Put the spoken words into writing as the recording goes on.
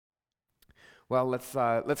Well,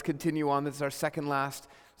 let's continue on. This is our second last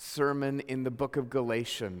sermon in the book of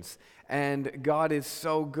Galatians. And God is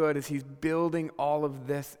so good as He's building all of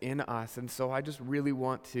this in us. And so I just really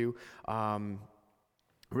want to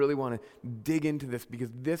dig into this, because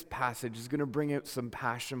this passage is going to bring out some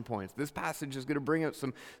passion points. This passage is going to bring out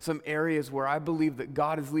some areas where I believe that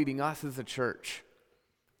God is leading us as a church.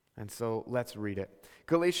 And so let's read it.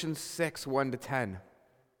 Galatians 6, 1-10.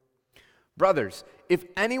 Brothers, if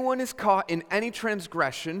anyone is caught in any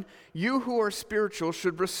transgression, you who are spiritual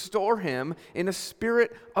should restore him in a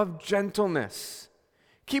spirit of gentleness.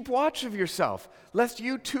 Keep watch of yourself, lest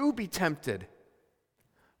you too be tempted.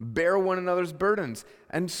 Bear one another's burdens,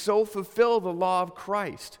 and so fulfill the law of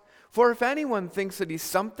Christ. For if anyone thinks that he's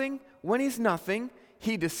something when he's nothing,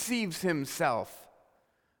 he deceives himself.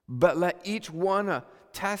 But let each one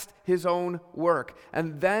test his own work,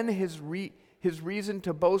 and then his reason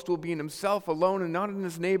to boast will be in himself alone and not in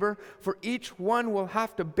his neighbor, for each one will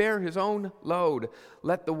have to bear his own load.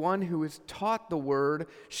 Let the one who is taught the word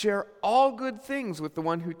share all good things with the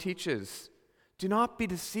one who teaches. Do not be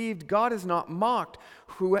deceived, God is not mocked.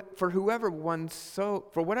 For whatever one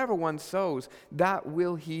sows, that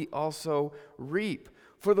will he also reap.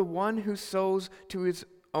 For the one who sows to his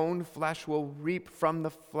own flesh will reap from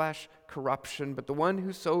the flesh corruption, but the one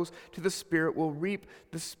who sows to the Spirit will reap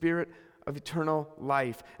the Spirit of eternal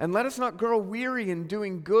life. And let us not grow weary in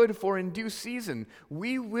doing good, for in due season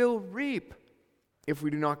we will reap if we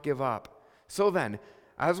do not give up. So then,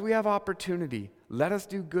 as we have opportunity, let us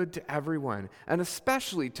do good to everyone, and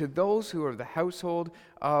especially to those who are the household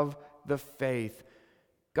of the faith.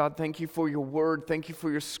 God, thank you for your word. Thank you for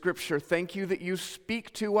your scripture. Thank you that you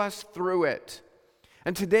speak to us through it.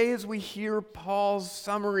 And today, as we hear Paul's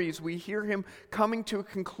summaries, we hear him coming to a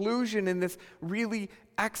conclusion in this really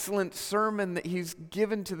excellent sermon that he's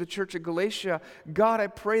given to the church of Galatia. God, I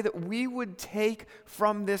pray that we would take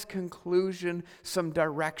from this conclusion some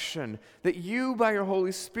direction, that you, by your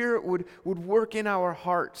Holy Spirit, would work in our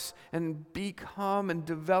hearts and become and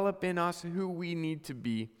develop in us who we need to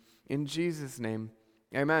be. In Jesus' name,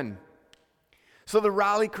 amen. So the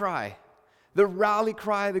rally cry of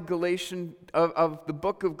the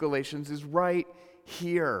book of Galatians is right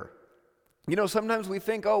here. You know, sometimes we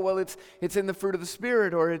think, oh, well, it's in the fruit of the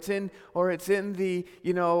Spirit, or it's in the,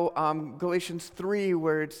 Galatians 3,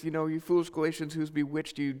 where it's, you foolish Galatians, who's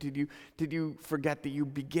bewitched you? Did you forget that you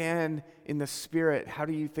began in the Spirit? How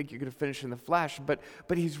do you think you're going to finish in the flesh? But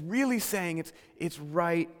he's really saying it's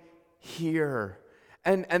right here.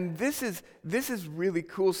 And this is really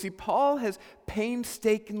cool. See, Paul has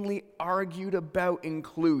painstakingly argued about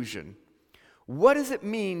inclusion. What does it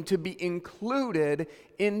mean to be included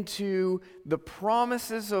into the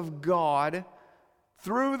promises of God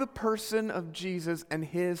through the person of Jesus and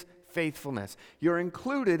his faithfulness? You're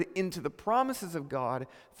included into the promises of God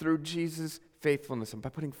through Jesus' faithfulness, and by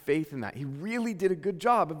putting faith in that. He really did a good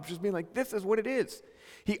job of just being like, this is what it is.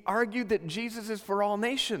 He argued that Jesus is for all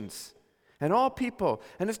nations and all people,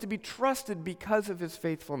 and is to be trusted because of his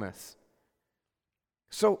faithfulness.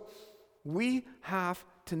 So we have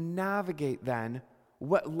to navigate then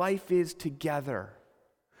what life is together.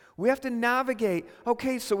 We have to navigate,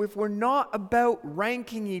 okay, so if we're not about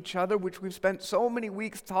ranking each other, which we've spent so many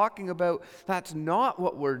weeks talking about, that's not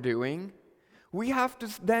what we're doing. We have to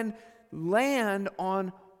then land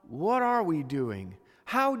on, what are we doing?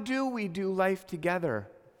 How do we do life together?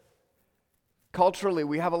 Culturally,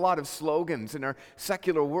 we have a lot of slogans in our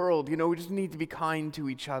secular world. We just need to be kind to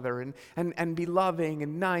each other and be loving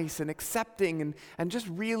and nice and accepting and just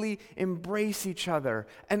really embrace each other.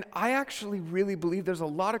 And I actually really believe there's a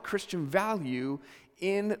lot of Christian value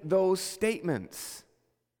in those statements.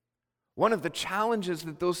 One of the challenges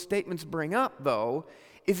that those statements bring up, though,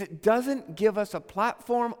 is it doesn't give us a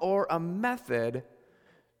platform or a method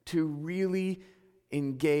to really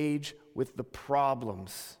engage with the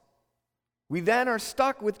problems. We then are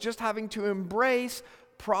stuck with just having to embrace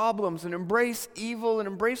problems and embrace evil and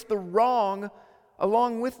embrace the wrong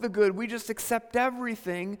along with the good. We just accept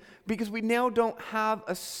everything because we now don't have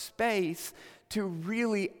a space to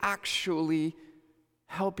really actually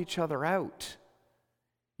help each other out.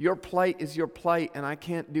 Your plight is your plight, and I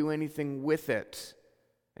can't do anything with it.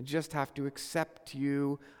 I just have to accept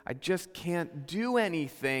you. I just can't do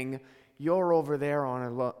anything. You're over there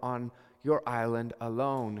on your island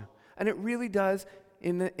alone. And it really does,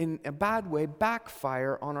 in a bad way,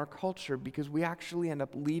 backfire on our culture, because we actually end up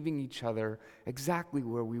leaving each other exactly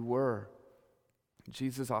where we were.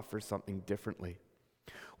 Jesus offers something differently.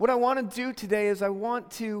 What I want to do today is I want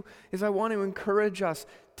to encourage us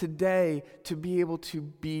today to be able to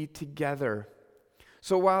be together.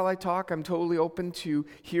 So while I talk, I'm totally open to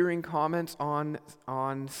hearing comments on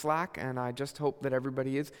Slack, and I just hope that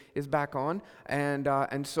everybody is back on,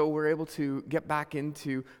 and so we're able to get back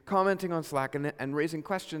into commenting on Slack and raising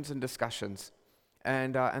questions and discussions,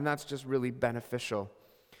 and that's just really beneficial.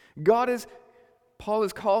 Paul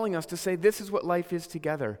is calling us to say this is what life is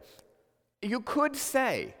together. You could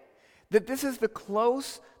say that this is the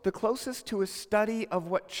closest to a study of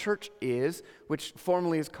what church is, which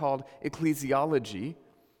formally is called ecclesiology.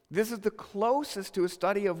 This is the closest to a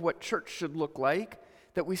study of what church should look like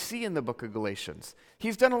that we see in the book of Galatians.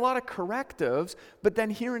 He's done a lot of correctives, but then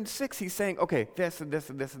here in 6, he's saying, okay, this and this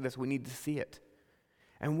and this and this, we need to see it.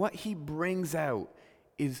 And what he brings out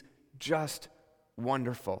is just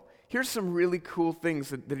wonderful. Here's some really cool things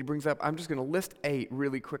that he brings up. I'm just going to list 8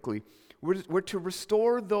 really quickly. We're to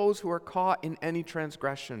restore those who are caught in any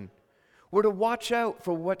transgression. We're to watch out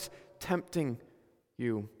for what's tempting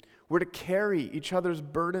you. We're to carry each other's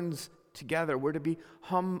burdens together. We're to be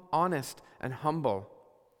honest and humble.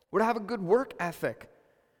 We're to have a good work ethic.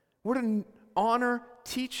 We're to honor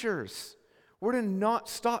teachers. We're to not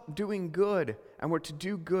stop doing good, and we're to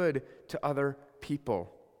do good to other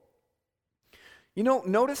people. You know,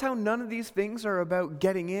 notice how none of these things are about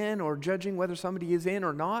getting in or judging whether somebody is in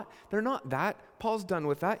or not. They're not that. Paul's done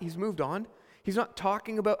with that. He's moved on. He's not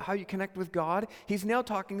talking about how you connect with God. He's now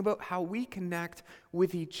talking about how we connect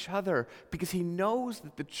with each other, because he knows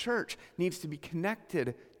that the church needs to be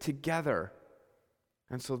connected together.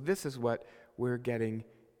 And so this is what we're getting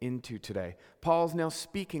into today. Paul's now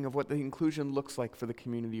speaking of what the inclusion looks like for the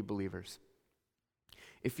community of believers.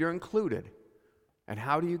 If you're included, and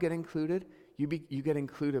how do you get included? You get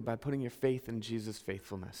included by putting your faith in Jesus'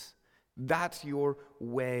 faithfulness. That's your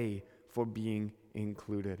way for being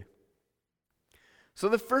included. So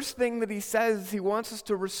the first thing that he says, he wants us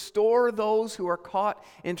to restore those who are caught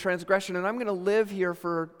in transgression. And I'm going to live here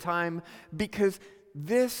for a time because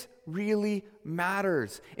this really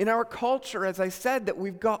matters. In our culture, as I said, that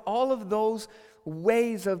we've got all of those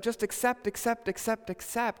ways of just accept.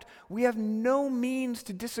 We have no means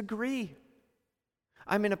to disagree.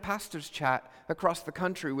 I'm in a pastor's chat across the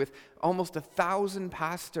country with almost 1,000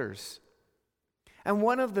 pastors. And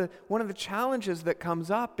one of the challenges that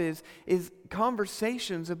comes up is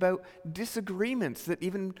conversations about disagreements that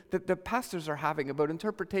the pastors are having about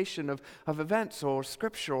interpretation of events or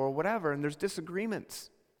scripture or whatever, and there's disagreements.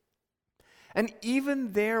 And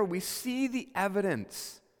even there we see the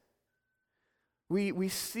evidence. We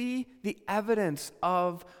see the evidence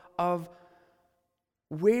of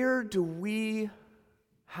where do we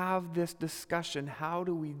have this discussion? How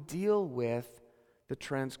do we deal with the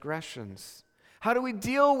transgressions? How do we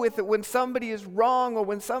deal with it when somebody is wrong or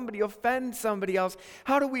when somebody offends somebody else?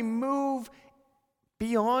 How do we move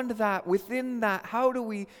beyond that, within that? How do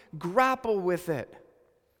we grapple with it?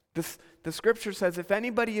 The scripture says, if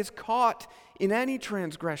anybody is caught in any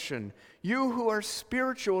transgression, you who are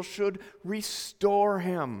spiritual should restore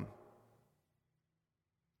him.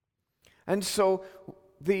 And so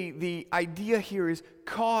the idea here is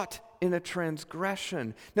caught in a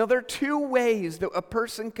transgression. Now, there are 2 ways that a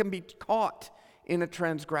person can be caught in a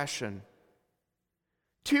transgression.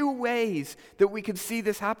 2 ways that we could see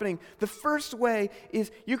this happening. The first way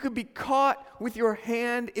is you could be caught with your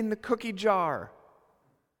hand in the cookie jar.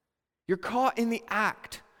 You're caught in the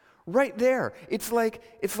act. Right there. It's like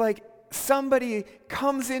somebody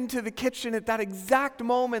comes into the kitchen at that exact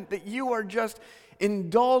moment that you are just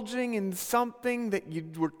indulging in something that you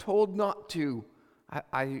were told not to.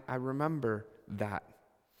 I remember that.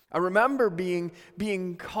 I remember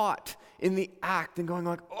being caught in the act and going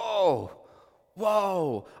like, oh,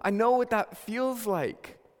 whoa, I know what that feels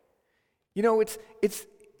like. You know, it's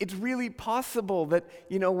really possible that,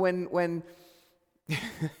 you know, when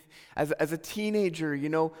as a teenager, you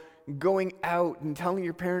know, going out and telling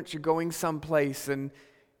your parents you're going someplace and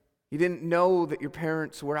you didn't know that your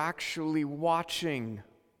parents were actually watching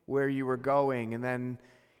where you were going, and then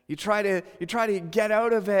you try to get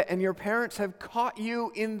out of it, and your parents have caught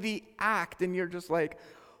you in the act, and you're just like,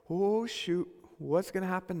 oh shoot, what's going to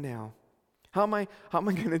happen now? How am I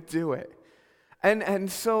going to do it? And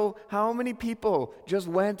so how many people just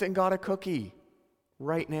went and got a cookie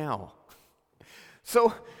right now?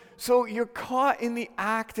 So you're caught in the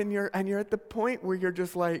act, and you're at the point where you're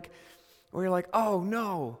just like, oh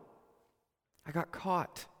no, I got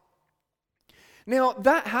caught. Now,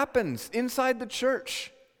 that happens inside the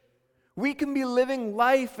church. We can be living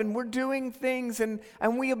life and we're doing things and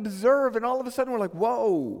we observe, and all of a sudden we're like,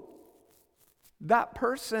 whoa, that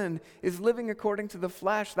person is living according to the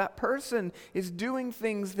flesh. That person is doing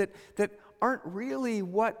things that aren't really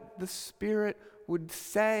what the Spirit would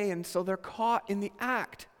say, and so they're caught in the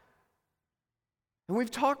act. And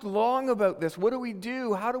we've talked long about this. What do we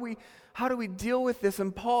do? How do we deal with this?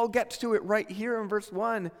 And Paul gets to it right here in verse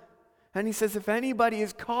 1. And he says, if anybody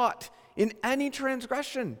is caught in any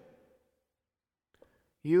transgression,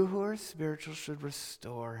 you who are spiritual should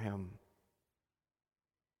restore him.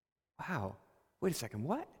 Wow. Wait a second,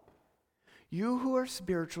 what? You who are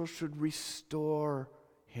spiritual should restore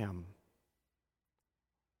him.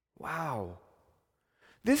 Wow.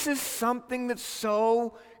 This is something that's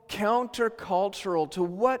so countercultural to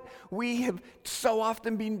what we have so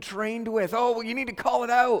often been trained with. Oh, well, you need to call it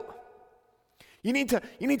out. You need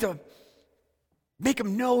to make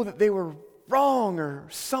them know that they were wrong or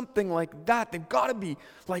something like that. They've got to be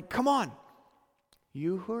like, come on.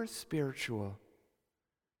 You who are spiritual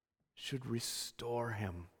should restore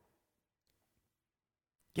him.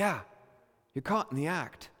 Yeah, you're caught in the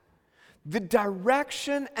act. The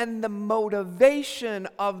direction and the motivation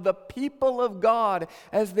of the people of God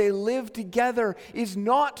as they live together is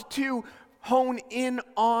not to hone in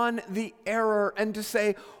on the error and to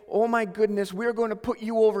say, oh my goodness, we're going to put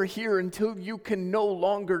you over here until you can no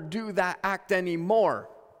longer do that act anymore.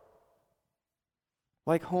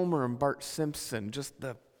 Like Homer and Bart Simpson,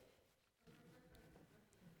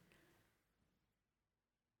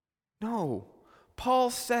 No.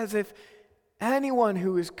 Paul says if anyone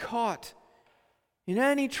who is caught in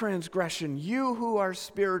any transgression, you who are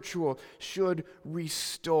spiritual should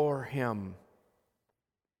restore him.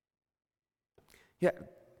 Yeah,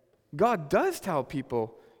 God does tell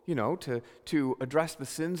people, to address the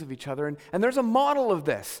sins of each other. And there's a model of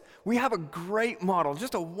this. We have a great model,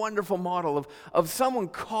 just a wonderful model of someone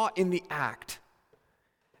caught in the act.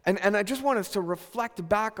 And I just want us to reflect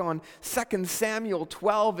back on 2 Samuel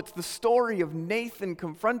 12. It's the story of Nathan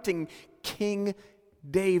confronting King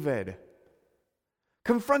David.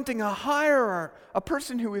 Confronting a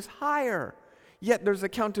person who is higher. Yet there's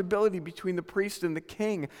accountability between the priest and the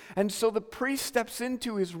king. And so the priest steps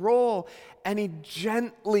into his role and he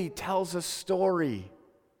gently tells a story.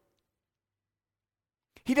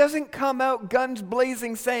 He doesn't come out guns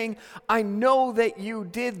blazing saying, I know that you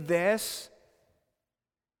did this.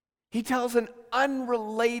 He tells an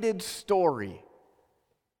unrelated story.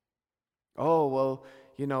 Oh, well,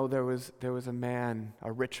 there was a man,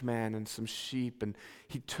 a rich man, and some sheep, and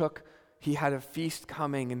he had a feast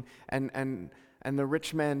coming, and the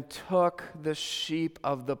rich man took the sheep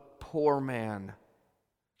of the poor man,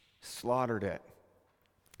 slaughtered it,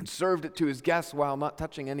 and served it to his guests while not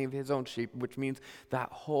touching any of his own sheep, which means that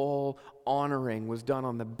whole honoring was done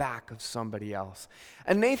on the back of somebody else.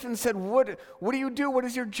 And Nathan said, what do you do? What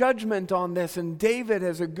is your judgment on this? And David,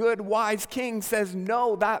 as a good, wise king, says,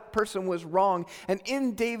 no, that person was wrong. And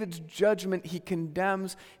in David's judgment, he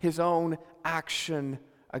condemns his own action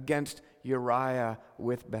against Uriah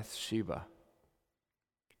with Bathsheba.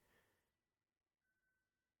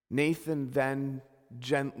 Nathan then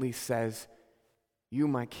gently says, you,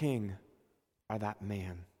 my king, are that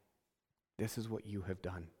man. This is what you have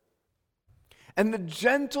done. And the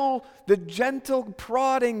gentle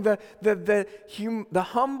prodding, the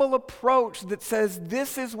humble approach that says,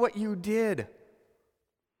 this is what you did.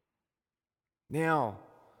 Now,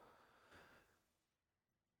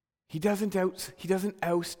 he doesn't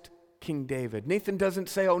oust King David. Nathan doesn't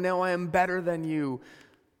say, oh, now I am better than you.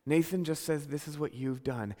 Nathan just says, this is what you've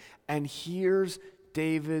done. And here's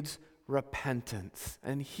David's repentance.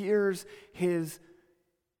 And here's his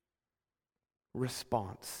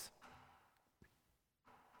response.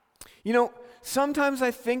 Sometimes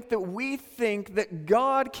I think that we think that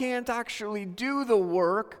God can't actually do the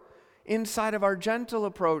work inside of our gentle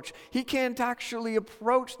approach. He can't actually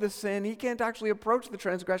approach the sin. He can't actually approach the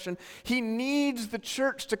transgression. He needs the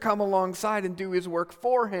church to come alongside and do his work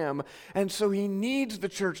for him. And so he needs the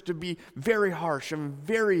church to be very harsh and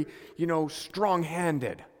very,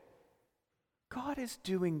 strong-handed. God is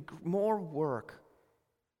doing more work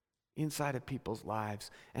inside of people's lives,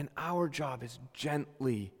 and our job is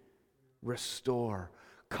gently restore.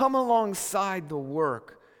 Come alongside the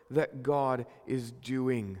work that God is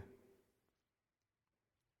doing.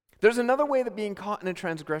 There's another way that being caught in a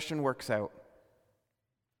transgression works out.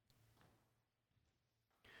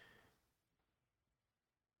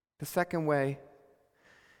 The second way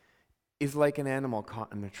is like an animal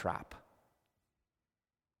caught in a trap.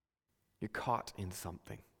 You're caught in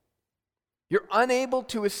something. You're unable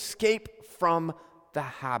to escape from the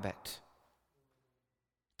habit.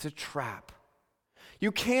 It's a trap.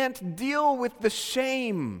 You can't deal with the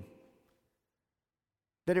shame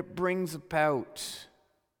that it brings about.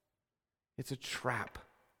 It's a trap.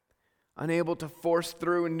 unable to force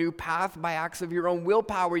through a new path by acts of your own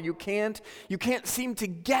willpower. You can't seem to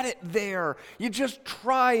get it there. You just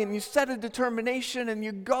try and you set a determination and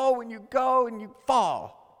you go and you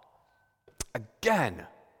fall again.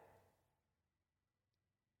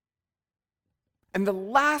 And the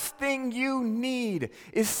last thing you need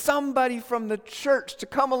is somebody from the church to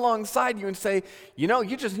come alongside you and say, you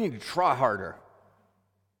just need to try harder.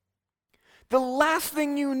 The last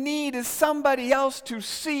thing you need is somebody else to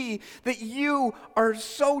see that you are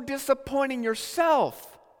so disappointing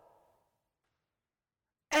yourself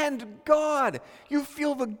and God. You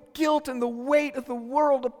feel the guilt and the weight of the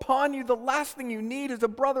world upon you. The last thing you need is a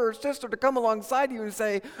brother or sister to come alongside you and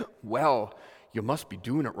say, well, you must be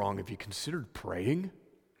doing it wrong. Have you considered praying?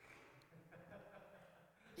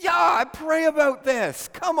 Yeah, I pray about this.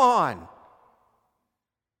 Come on.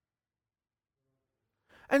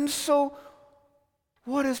 And so,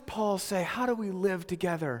 what does Paul say? How do we live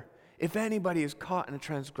together? If anybody is caught in a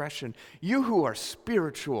transgression, you who are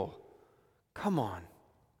spiritual, come on.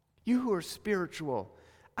 You who are spiritual,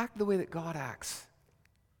 act the way that God acts.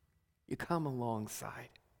 You come alongside.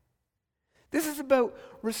 This is about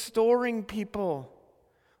restoring people.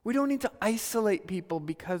 We don't need to isolate people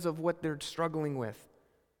because of what they're struggling with.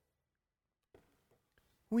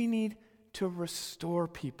 We need to restore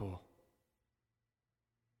people.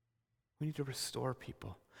 We need to restore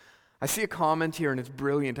people. I see a comment here and it's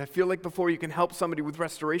brilliant. I feel like before you can help somebody with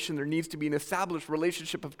restoration, there needs to be an established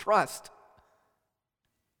relationship of trust.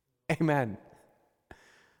 Amen.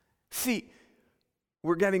 See,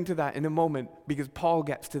 we're getting to that in a moment because Paul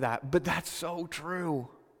gets to that, but that's so true.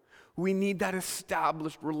 We need that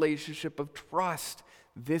established relationship of trust.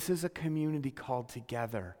 This is a community called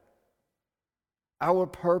together. Our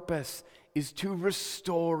purpose is to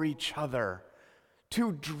restore each other,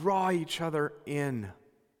 to draw each other in.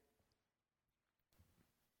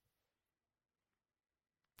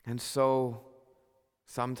 And so,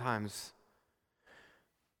 sometimes,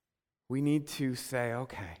 we need to say,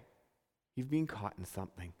 okay, you've been caught in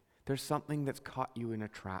something. There's something that's caught you in a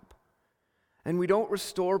trap. And we don't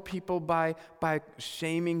restore people by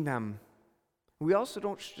shaming them. We also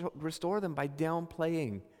don't restore them by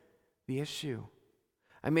downplaying the issue.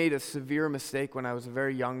 I made a severe mistake when I was a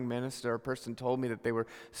very young minister. A person told me that they were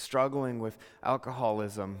struggling with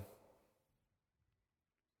alcoholism.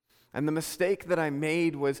 And the mistake that I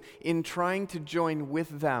made was in trying to join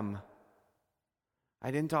with them,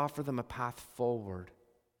 I didn't offer them a path forward.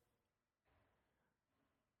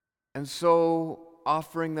 And so,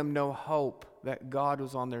 offering them no hope that God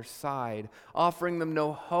was on their side, offering them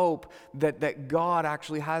no hope that God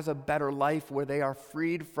actually has a better life where they are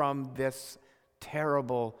freed from this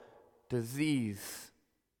terrible disease.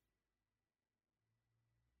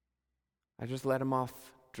 I just let them off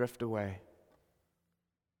drift away.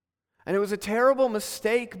 And it was a terrible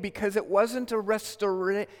mistake because it wasn't a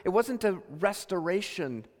restoration.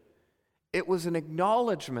 It was an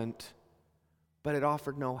acknowledgement, but it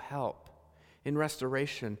offered no help. In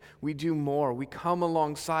restoration, we do more. We come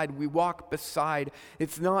alongside. We walk beside.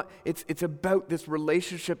 It's about this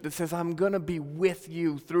relationship that says, I'm going to be with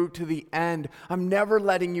you through to the end. I'm never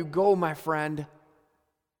letting you go, my friend.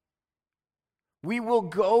 We will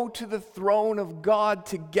go to the throne of God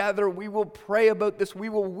together. We will pray about this. We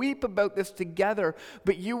will weep about this together.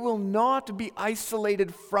 But you will not be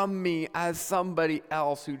isolated from me as somebody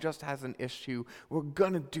else who just has an issue. We're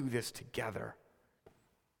going to do this together.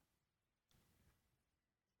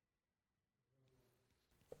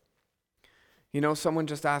 Someone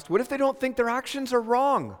just asked, what if they don't think their actions are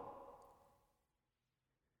wrong?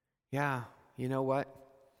 Yeah, you know what?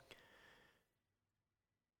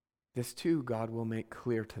 This too God will make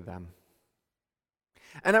clear to them.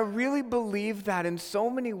 And I really believe that in so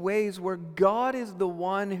many ways where God is the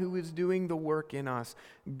one who is doing the work in us.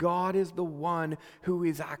 God is the one who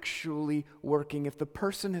is actually working. If the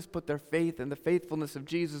person has put their faith in the faithfulness of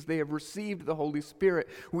Jesus, they have received the Holy Spirit.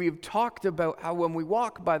 We have talked about how when we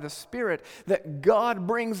walk by the Spirit, that God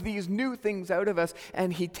brings these new things out of us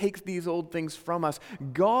and He takes these old things from us.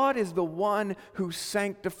 God is the one who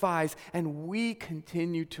sanctifies, and we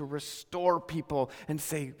continue to restore people and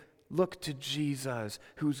say, look to Jesus,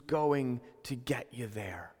 who's going to get you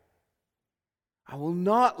there. I will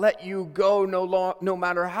not let you go no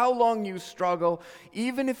matter how long you struggle.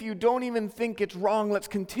 Even if you don't even think it's wrong, let's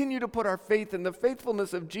continue to put our faith in the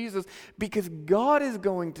faithfulness of Jesus because God is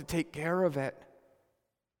going to take care of it.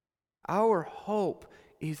 Our hope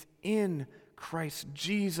is in Christ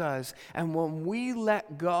Jesus. And when we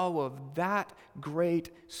let go of that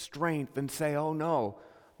great strength and say, oh no,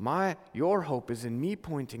 your hope is in me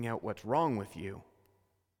pointing out what's wrong with you,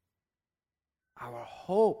 Our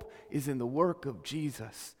hope is in the work of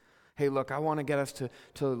Jesus. Hey, look, I want to get us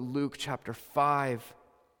to Luke chapter 5,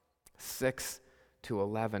 6 to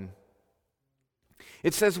 11.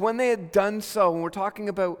 It says, when they had done so, and we're talking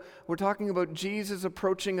about Jesus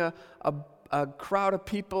approaching a crowd of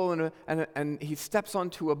people, and he steps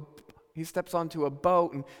onto a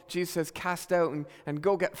boat, and Jesus says, cast out and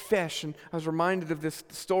go get fish. And I was reminded of this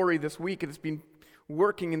story this week, and it's been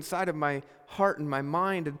working inside of my heart and my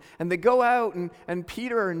mind. And they go out, and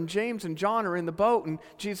Peter and James and John are in the boat, and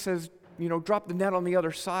Jesus says, drop the net on the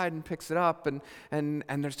other side, and picks it up, and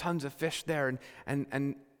there's tons of fish there.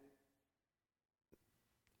 And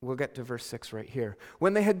we'll get to verse 6 right here.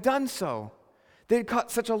 When they had done so, they had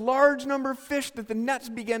caught such a large number of fish that the nets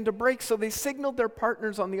began to break, so they signaled their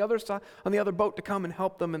partners on the other side, on the other boat, to come and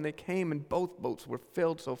help them, and they came, and both boats were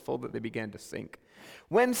filled so full that they began to sink.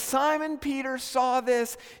 When Simon Peter saw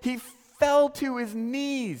this, he fell to his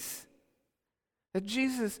knees, at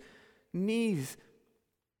Jesus' knees,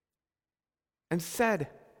 and said,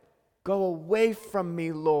 "Go away from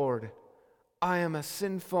me, Lord. I am a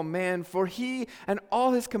sinful man." For he and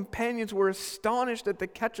all his companions were astonished at the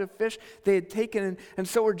catch of fish they had taken, and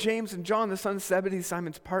so were James and John, the sons of Zebedee,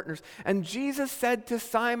 Simon's partners. And Jesus said to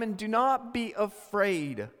Simon, "Do not be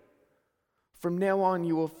afraid. From now on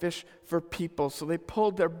you will fish for people." So they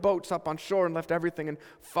pulled their boats up on shore and left everything and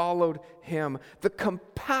followed him. The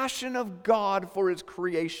compassion of God for his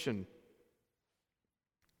creation.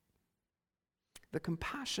 The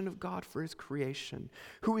compassion of God for his creation,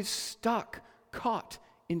 who is stuck, caught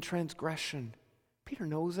in transgression. Peter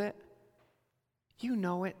knows it. You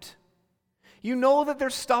know it. You know that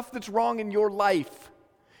there's stuff that's wrong in your life.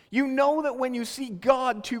 You know that when you see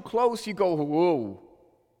God too close, you go, whoa,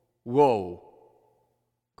 whoa,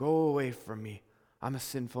 go away from me. I'm a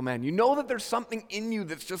sinful man. You know that there's something in you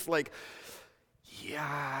that's just like,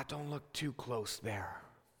 yeah, don't look too close there.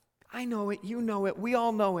 I know it. You know it. We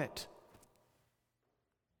all know it.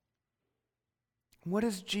 What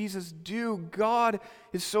does Jesus do? God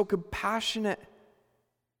is so compassionate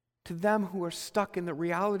to them who are stuck in the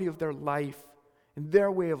reality of their life, in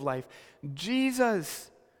their way of life.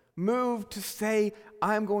 Jesus moved to say,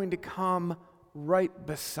 I'm going to come right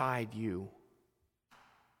beside you.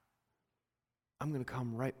 I'm going to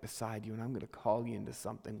come right beside you, and I'm going to call you into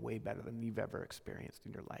something way better than you've ever experienced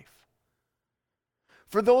in your life.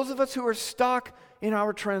 For those of us who are stuck in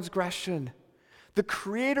our transgression, the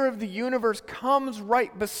creator of the universe comes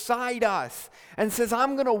right beside us and says,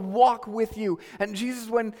 I'm going to walk with you. And Jesus,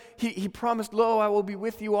 when he promised, lo, I will be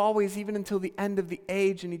with you always, even until the end of the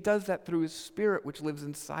age. And he does that through his Spirit, which lives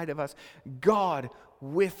inside of us. God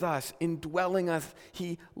with us, indwelling us.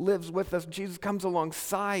 He lives with us. Jesus comes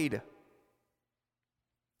alongside.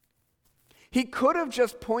 He could have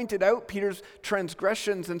just pointed out Peter's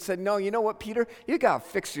transgressions and said, no, you know what, Peter? You got to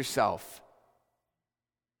fix yourself.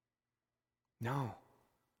 No.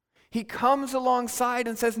 He comes alongside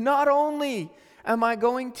and says, not only am I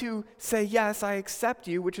going to say, yes, I accept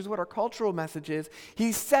you, which is what our cultural message is,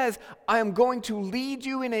 he says, I am going to lead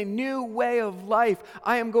you in a new way of life.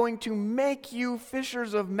 I am going to make you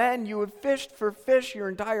fishers of men. You have fished for fish your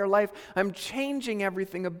entire life. I'm changing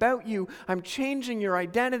everything about you. I'm changing your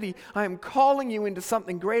identity. I'm calling you into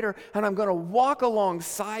something greater, and I'm going to walk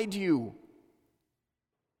alongside you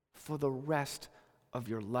for the rest of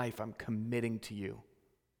your life. I'm committing to you.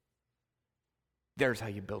 There's how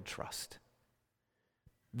you build trust.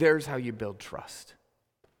 There's how you build trust.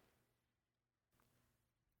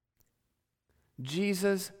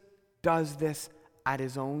 Jesus does this at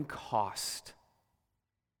his own cost.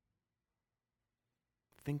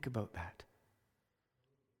 Think about that.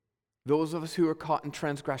 Those of us who are caught in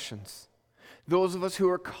transgressions, those of us who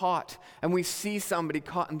are caught and we see somebody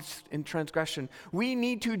caught in transgression, we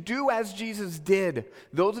need to do as Jesus did.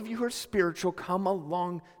 Those of you who are spiritual, come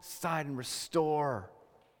alongside and restore.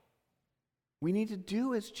 We need to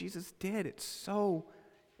do as Jesus did. It's so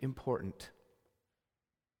important.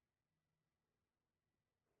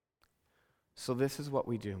 So this is what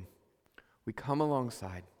we do. We come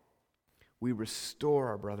alongside. We restore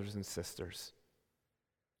our brothers and sisters.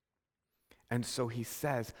 And so he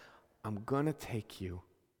says, I'm going to take you.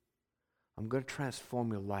 I'm going to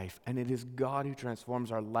transform your life. And it is God who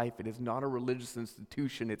transforms our life. It is not a religious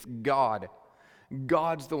institution. It's God.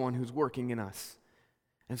 God's the one who's working in us.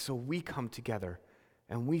 And so we come together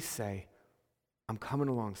and we say, I'm coming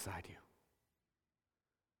alongside you.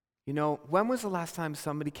 You know, when was the last time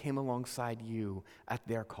somebody came alongside you at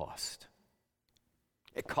their cost?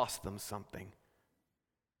 It cost them something.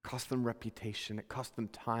 It cost them reputation. It cost them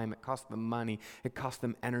time. It cost them money. It cost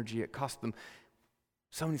them energy. It cost them...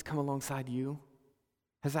 Somebody's come alongside you.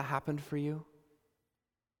 Has that happened for you?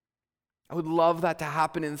 I would love that to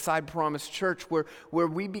happen inside Promise Church, where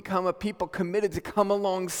we become a people committed to come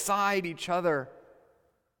alongside each other,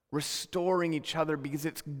 restoring each other, because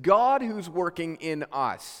it's God who's working in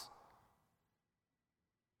us.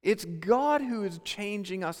 It's God who is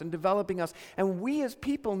changing us and developing us, and we as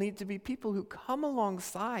people need to be people who come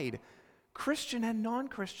alongside, Christian and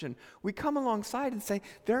non-Christian. We come alongside and say,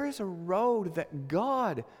 there is a road that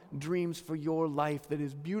God dreams for your life that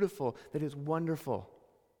is beautiful, that is wonderful.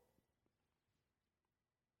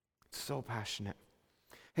 It's so passionate.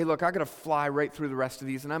 Hey, look, I got to fly right through the rest of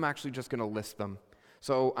these, and I'm actually just going to list them.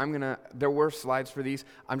 So there were slides for these.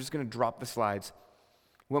 I'm just going to drop the slides.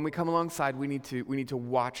 When we come alongside, we need to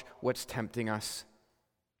watch what's tempting us.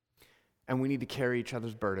 And we need to carry each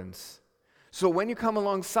other's burdens. So when you come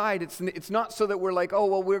alongside, it's not so that we're like, oh,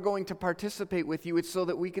 well, we're going to participate with you. It's so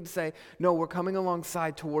that we can say, no, we're coming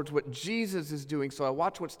alongside towards what Jesus is doing, so I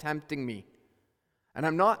watch what's tempting me. And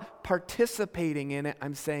I'm not participating in it.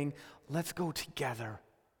 I'm saying, let's go together.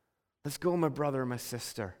 Let's go, my brother, my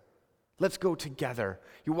sister. Let's go together.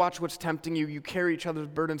 You watch what's tempting you. You carry each other's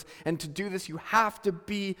burdens. And to do this, you have to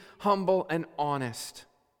be humble and honest.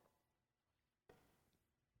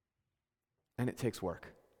 And it takes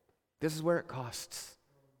work. This is where it costs.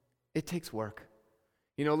 It takes work.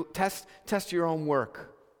 Test your own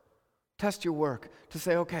work. Test your work to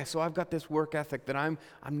say, okay, so I've got this work ethic that I'm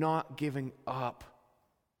not giving up.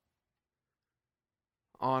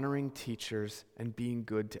 Honoring teachers and being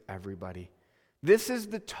good to everybody. This is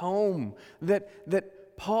the tone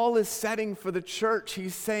that Paul is setting for the church.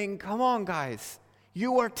 He's saying, come on, guys.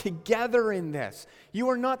 You are together in this. You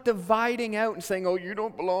are not dividing out and saying, oh, you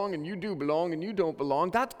don't belong and you do belong and you don't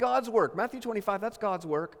belong. That's God's work. Matthew 25, that's God's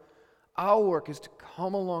work. Our work is to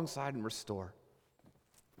come alongside and restore.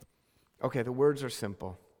 Okay, the words are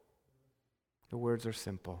simple. The words are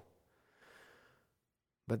simple.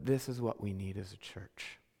 But this is what we need as a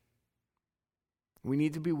church. We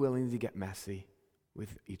need to be willing to get messy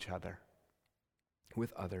with each other,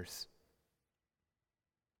 with others.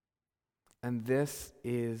 And this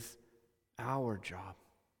is our job.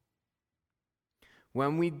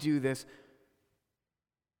 When we do this,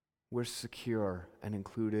 we're secure and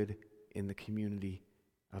included in the community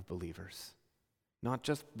of believers. Not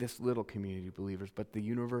just this little community of believers, but the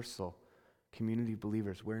universal community of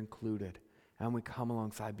believers. We're included. And we come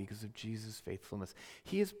alongside because of Jesus' faithfulness.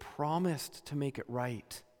 He has promised to make it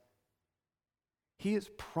right. He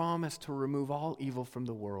has promised to remove all evil from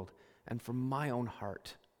the world and from my own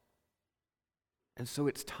heart. And so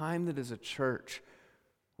it's time that as a church,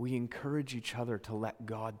 we encourage each other to let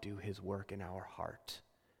God do his work in our heart.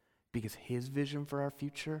 Because his vision for our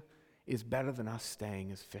future is better than us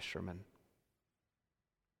staying as fishermen.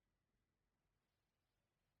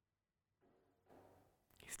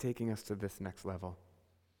 He's taking us to this next level.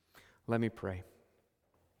 Let me pray.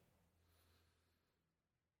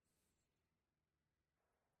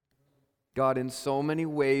 God, in so many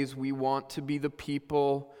ways, we want to be the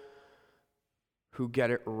people who get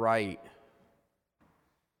it right.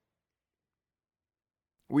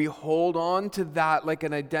 We hold on to that like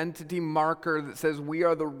an identity marker that says we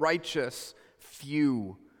are the righteous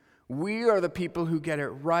few. We are the people who get it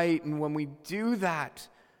right, and when we do that,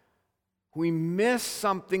 we miss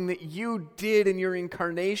something that you did in your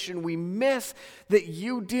incarnation. We miss that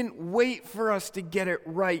you didn't wait for us to get it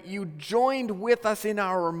right. You joined with us in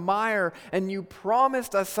our mire, and you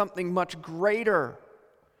promised us something much greater.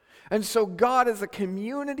 And so God, as a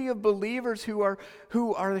community of believers who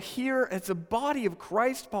are here as a body of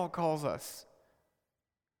Christ, Paul calls us.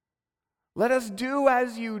 Let us do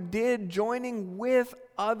as you did, joining with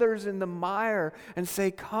others in the mire, and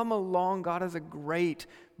say, come along, God has a great,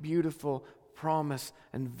 beautiful promise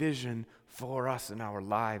and vision for us in our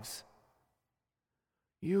lives.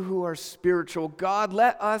 You who are spiritual, God,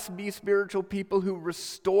 let us be spiritual people who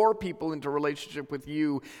restore people into relationship with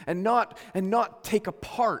you and not take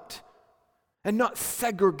apart and not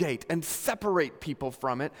segregate and separate people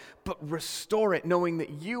from it, but restore it, knowing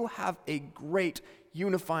that you have a great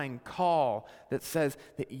unifying call that says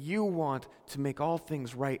that you want to make all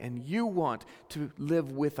things right and you want to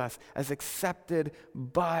live with us as accepted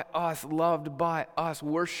by us, loved by us,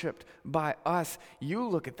 worshiped by us. You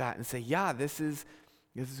look at that and say, yeah, this is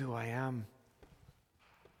who I am.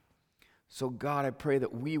 So God, I pray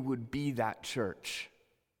that we would be that church,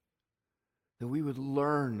 that we would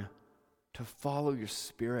learn to follow your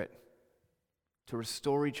Spirit, to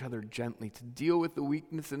restore each other gently, to deal with the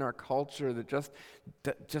weakness in our culture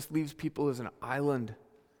that just leaves people as an island,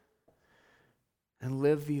 and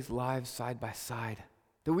live these lives side by side.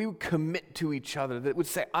 That we would commit to each other, that would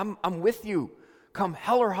say, I'm with you. Come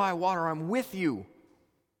hell or high water, I'm with you.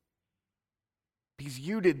 Because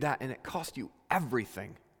you did that and it cost you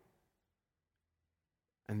everything.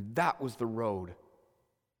 And that was the road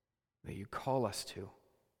that you call us to.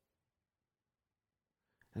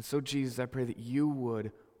 And so, Jesus, I pray that you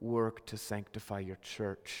would work to sanctify your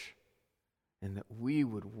church and that we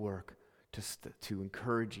would work to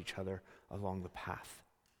encourage each other along the path.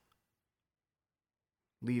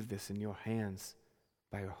 Leave this in your hands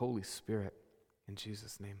by your Holy Spirit. In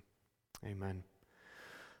Jesus' name, amen.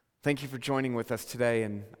 Thank you for joining with us today,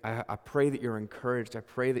 and I pray that you're encouraged. I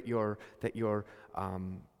pray that you're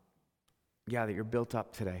built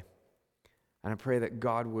up today. And I pray that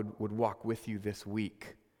God would walk with you this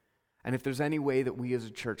week. And if there's any way that we as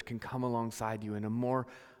a church can come alongside you in a more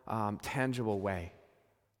tangible way,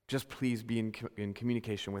 just please be in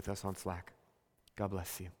communication with us on Slack. God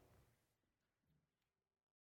bless you.